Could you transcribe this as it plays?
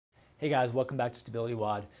Hey guys, welcome back to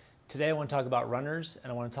StabilityWOD. Today I want to talk about runners,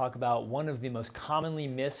 and I want to talk about one of the most commonly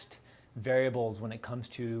missed variables when it comes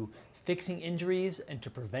to fixing injuries and to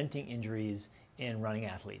preventing injuries in running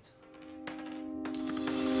athletes.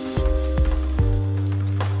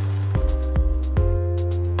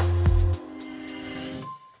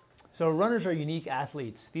 So runners are unique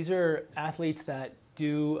athletes. These are athletes that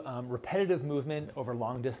do repetitive movement over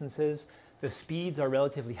long distances. The speeds are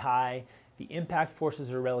relatively high. The impact forces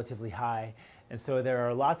are relatively high, and so there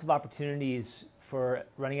are lots of opportunities for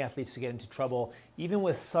running athletes to get into trouble. Even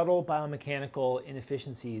with subtle biomechanical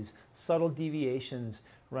inefficiencies, subtle deviations,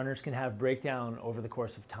 runners can have breakdown over the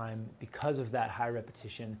course of time because of that high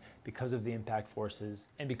repetition, because of the impact forces,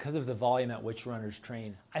 and because of the volume at which runners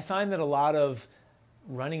train. I find that a lot of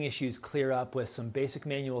running issues clear up with some basic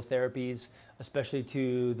manual therapies, especially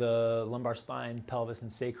to the lumbar spine, pelvis,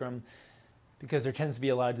 and sacrum, because there tends to be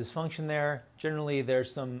a lot of dysfunction there. Generally,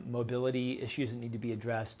 there's some mobility issues that need to be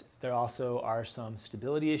addressed. There also are some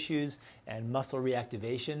stability issues and muscle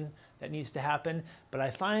reactivation that needs to happen. But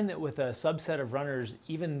I find that with a subset of runners,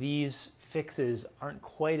 even these fixes aren't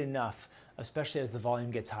quite enough, especially as the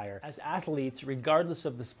volume gets higher. As athletes, regardless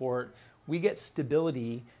of the sport, we get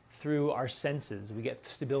stability through our senses. We get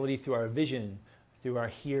stability through our vision, through our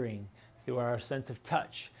hearing, through our sense of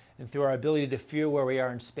touch, and through our ability to feel where we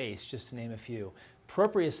are in space, just to name a few.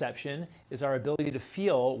 Proprioception is our ability to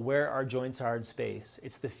feel where our joints are in space.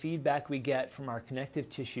 It's the feedback we get from our connective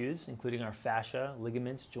tissues, including our fascia,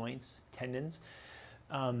 ligaments, joints, tendons.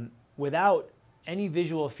 Without any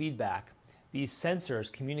visual feedback, these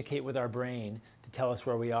sensors communicate with our brain to tell us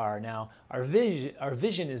where we are. Now, our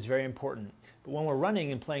vision is very important, but when we're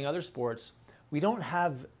running and playing other sports, we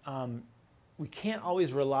can't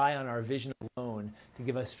always rely on our vision alone to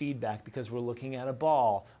give us feedback because we're looking at a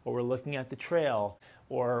ball, or we're looking at the trail,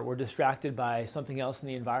 or we're distracted by something else in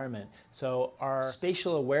the environment. So our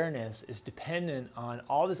spatial awareness is dependent on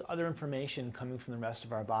all this other information coming from the rest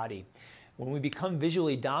of our body. When we become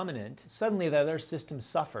visually dominant, suddenly the other system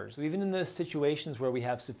suffers. So even in those situations where we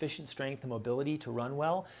have sufficient strength and mobility to run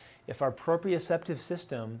well, if our proprioceptive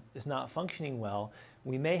system is not functioning well,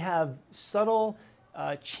 we may have subtle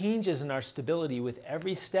changes in our stability with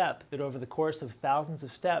every step that over the course of thousands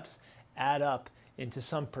of steps add up into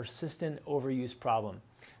some persistent overuse problem.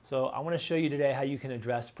 So I want to show you today how you can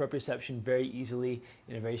address proprioception very easily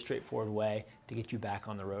in a very straightforward way to get you back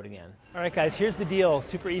on the road again. All right guys, here's the deal.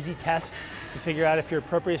 Super easy test to figure out if your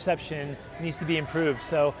proprioception needs to be improved.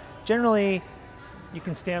 So generally you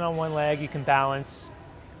can stand on one leg, you can balance,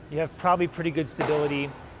 you have probably pretty good stability.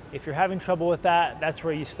 If you're having trouble with that, that's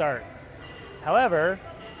where you start. However,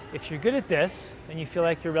 if you're good at this and you feel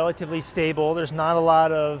like you're relatively stable, there's not a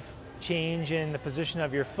lot of change in the position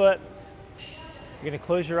of your foot, you're going to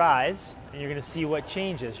close your eyes and you're going to see what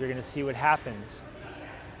changes. You're going to see what happens.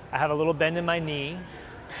 I have a little bend in my knee,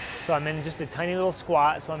 so I'm in just a tiny little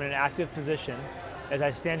squat, so I'm in an active position. As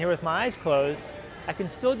I stand here with my eyes closed, I can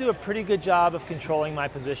still do a pretty good job of controlling my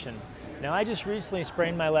position. Now, I just recently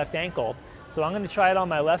sprained my left ankle, so I'm going to try it on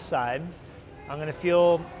my left side. I'm going to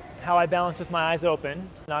feel how I balance with my eyes open.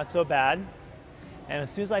 It's not so bad. And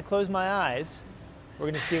as soon as I close my eyes, we're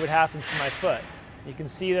going to see what happens to my foot. You can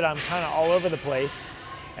see that I'm kind of all over the place,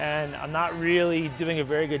 and I'm not really doing a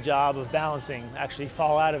very good job of balancing, actually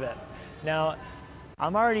fall out of it. Now,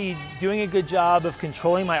 I'm already doing a good job of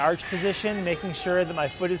controlling my arch position, making sure that my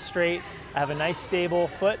foot is straight. I have a nice stable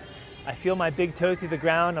foot. I feel my big toe through the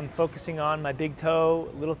ground. I'm focusing on my big toe,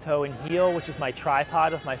 little toe, and heel, which is my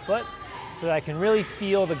tripod of my foot, so that I can really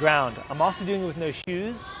feel the ground. I'm also doing it with no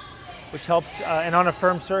shoes, which helps, and on a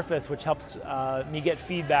firm surface, which helps me get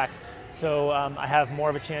feedback, so I have more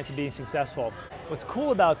of a chance of being successful. What's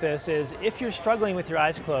cool about this is if you're struggling with your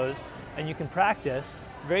eyes closed and you can practice,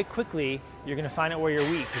 very quickly you're going to find out where you're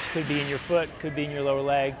weak, which could be in your foot, could be in your lower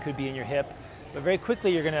leg, could be in your hip, but very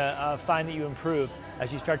quickly you're going to find that you improve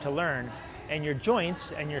as you start to learn, and your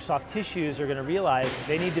joints and your soft tissues are going to realize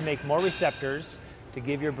they need to make more receptors to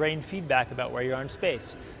give your brain feedback about where you are in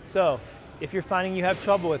space. So if you're finding you have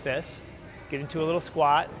trouble with this, get into a little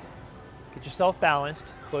squat, get yourself balanced,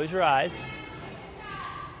 close your eyes,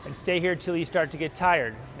 and stay here till you start to get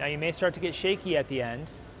tired. Now you may start to get shaky at the end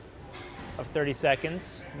of 30 seconds,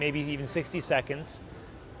 maybe even 60 seconds,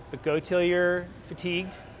 but go till you're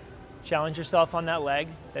fatigued, challenge yourself on that leg,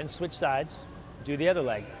 then switch sides, do the other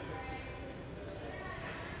leg.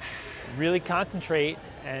 Really concentrate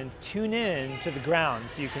and tune in to the ground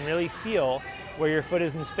so you can really feel where your foot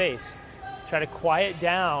is in space. Try to quiet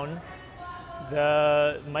down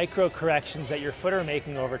the micro corrections that your foot are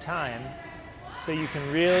making over time so you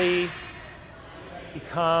can really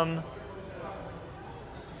become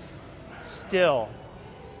still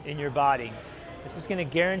in your body. This is going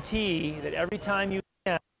to guarantee that every time you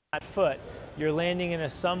land that foot, you're landing in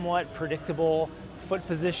a somewhat predictable foot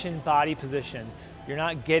position, body position. You're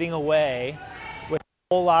not getting away with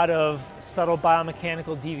a whole lot of subtle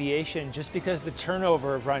biomechanical deviation just because the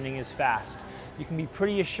turnover of running is fast. You can be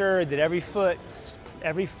pretty assured that every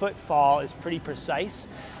footfall is pretty precise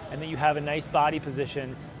and that you have a nice body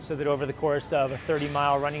position so that over the course of a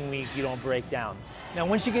 30-mile running week you don't break down. Now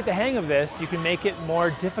once you get the hang of this, you can make it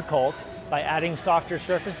more difficult by adding softer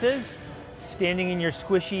surfaces, standing in your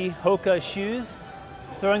squishy Hoka shoes,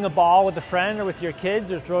 throwing a ball with a friend or with your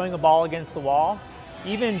kids, or throwing a ball against the wall.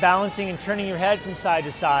 Even balancing and turning your head from side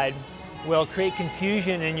to side will create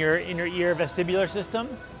confusion in your inner ear vestibular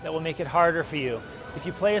system that will make it harder for you. If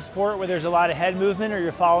you play a sport where there's a lot of head movement or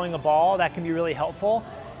you're following a ball, that can be really helpful.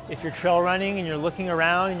 If you're trail running and you're looking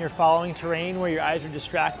around and you're following terrain where your eyes are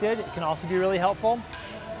distracted, it can also be really helpful.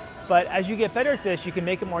 But as you get better at this, you can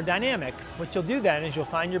make it more dynamic. What you'll do then is you'll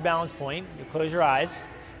find your balance point, you'll close your eyes,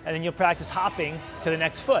 and then you'll practice hopping to the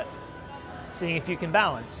next foot, seeing if you can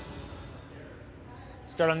balance.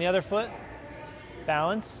 Start on the other foot,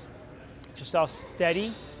 balance, get yourself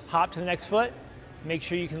steady, hop to the next foot, make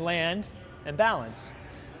sure you can land and balance.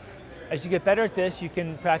 As you get better at this, you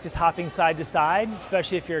can practice hopping side to side,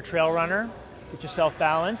 especially if you're a trail runner. Get yourself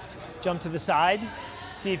balanced, jump to the side,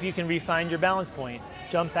 see if you can refine your balance point.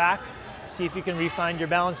 Jump back, see if you can refine your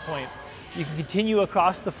balance point. You can continue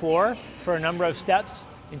across the floor for a number of steps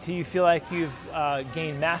until you feel like you've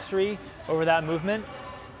gained mastery over that movement.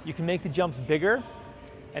 You can make the jumps bigger.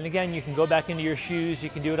 And again, you can go back into your shoes. You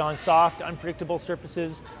can do it on soft, unpredictable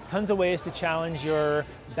surfaces. Tons of ways to challenge your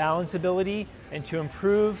balance ability and to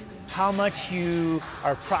improve how much you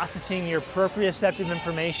are processing your proprioceptive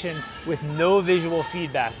information with no visual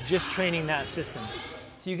feedback, just training that system.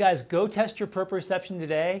 So you guys, go test your proprioception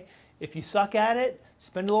today. If you suck at it,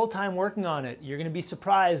 spend a little time working on it. You're going to be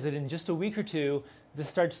surprised that in just a week or two, this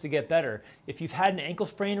starts to get better. If you've had an ankle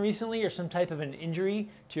sprain recently or some type of an injury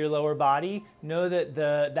to your lower body, know that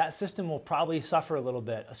that system will probably suffer a little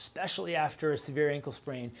bit, especially after a severe ankle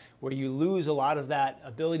sprain where you lose a lot of that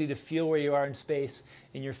ability to feel where you are in space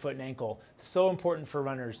in your foot and ankle. So important for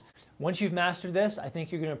runners. Once you've mastered this, I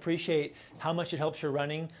think you're going to appreciate how much it helps your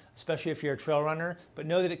running, especially if you're a trail runner, but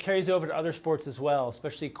know that it carries over to other sports as well,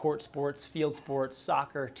 especially court sports, field sports,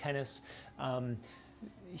 soccer, tennis.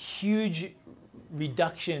 Huge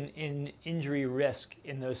reduction in injury risk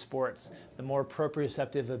in those sports, the more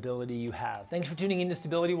proprioceptive ability you have. Thanks for tuning in to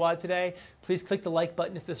StabilityWOD today. Please click the like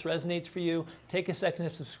button if this resonates for you. Take a second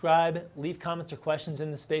to subscribe, leave comments or questions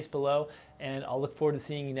in the space below, and I'll look forward to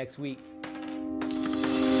seeing you next week.